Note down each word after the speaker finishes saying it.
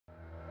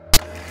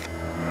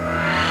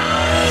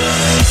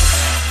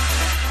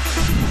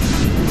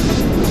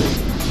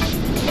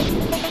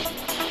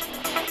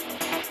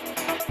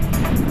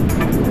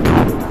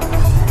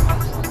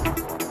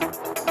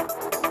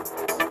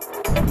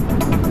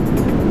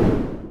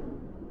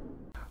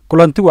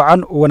kulanti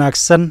wacan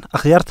wanaagsan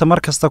akhyaarta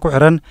markasta ku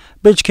xiran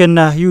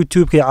page-keena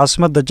YouTube-ka ee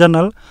Caasimada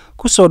channel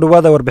ku soo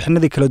dhawaada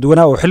warbixinadii kala duwan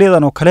oo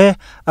xiliyadan oo kale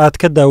aad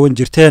ka daawan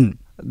jirteen.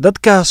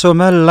 Dadka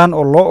Somaliland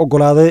oo loo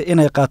ogolaaday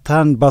inay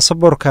qaataan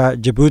baasaboorka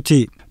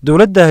Jabuuti.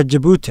 Dowladda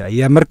Jabuuti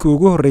ayaa markii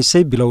ugu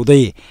horeysay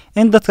bilowday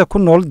in dadka ku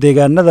nool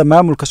deegaanada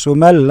maamulka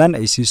Somaliland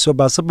ay siiso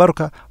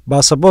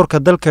baasaboorka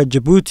dalka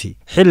Jabuuti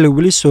xilli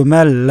wali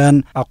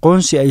Somaliland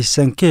aqoonsi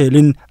aysan ka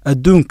helin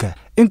adduunka.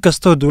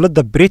 Inkastoo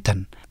dowladda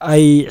Britain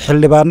ay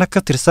xildhibaano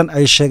ka tirsan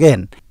ay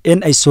sheegeen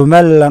in ay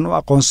Somaliland u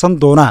aqoonsan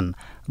doonaan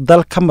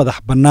dal ka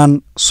madax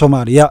bannaan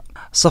Soomaaliya.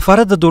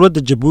 Safaarada dowladda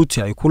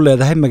Jabuuti ay ku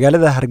leedahay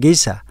magaalada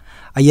Hargeysa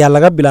ayaa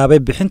laga bilaabay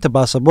bixinta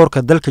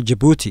baasaboorka dalka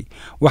Jabuuti,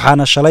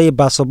 waxaana shalay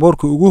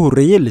baasaboorka ugu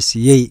horeeyay la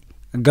siiyay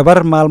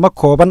gabar maalmo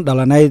kooban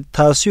dhalanayd,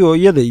 taasi oo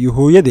iyada iyo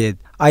hooyadeed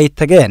ay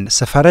tageen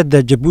safaarada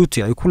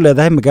Jabuuti ay ku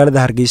leedahay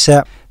magaalada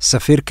Hargeysa.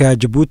 Safiirka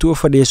Jabuuti u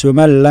fadhiya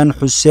Somaliland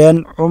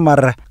Xuseen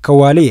Cumar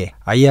Kawaaliye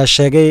ayaa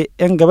sheegay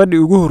in gabadhii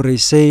ugu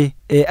horeysay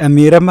ee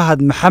Amiira Mahad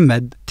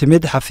Maxamed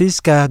timid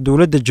xafiiska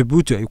dowladda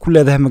Jabuuti ay ku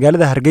leedahay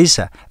magaalada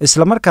Hargeysa,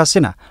 isla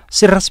markaasina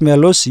si rasmi ah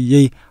loo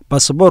siiyay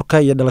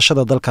baasaboorka iyo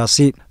dhalashada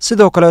dalkaasi.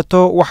 Sidoo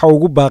kaleeto waxa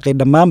ugu baaqay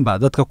dhammaanba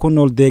dadka ku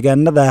nool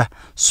deegaanada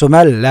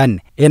Somaliland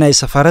inay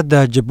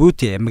safaarada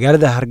Jabuuti ee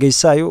magaalada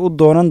Hargeysa ay u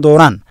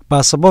doonaan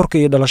baasaboorka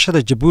iyo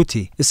dhalashada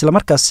Jabuuti, isla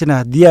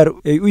markaasina diyaar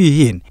ay u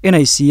yihiin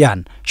inay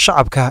siiyaan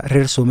shacabka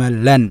reer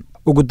Somaliland.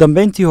 ugu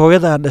dambeyntii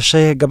hooyada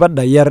dhashay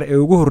gabadha yar ee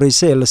ugu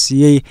horeysay ee la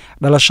siiyay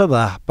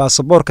dhalashada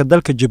baasaboorka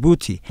dalka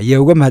Jabuuti ayaa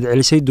uga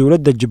mahadcelisay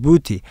dowladda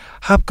Jabuuti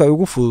habka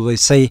ugu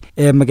fududeysay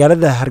ee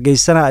magaalada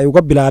Hargeysana ay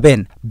uga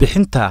bilaabeen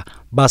bixinta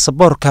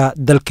baasaboorka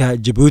dalka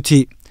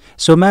Jabuuti.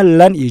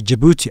 Somaliland iyo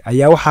Jabuuti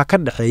ayaa waxaa ka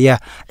dhaxeeya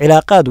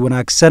cilaaqaad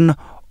wanaagsan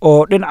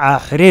oo dhinaca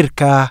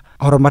xiriirka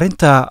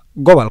horumarinta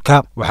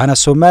gobolka, waxaana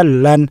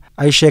Somaliland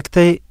ay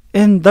sheegtay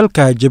in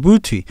dalka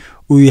Jabuuti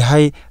uu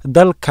yahay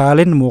dal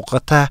kaalin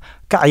muuqata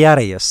ka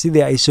ciyaaraya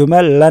sidii ay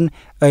Somaliland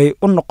ay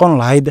u noqon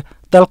lahayd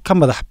dal ka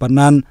madax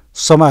bannaan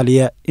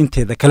Soomaaliya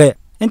inteeda kale.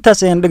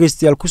 Intaas ayaan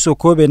dhageystayaal ku soo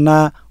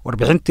koobaynaa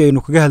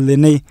warbixinteenu kaga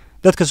hadlaynay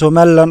dadka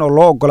Somaliland oo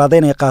loo ogolaaday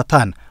inay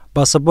qaataan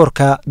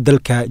baasaboorka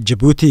dalka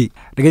Jabuuti.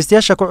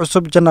 Dhageystayaasha ku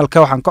cusub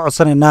channelka waxaan ka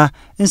codsanaynaa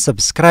in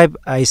subscribe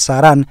ay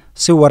saaraan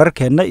si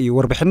wararkeena iyo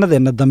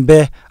warbixinadeena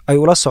dambe ay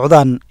ula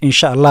socdaan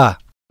insha Allah.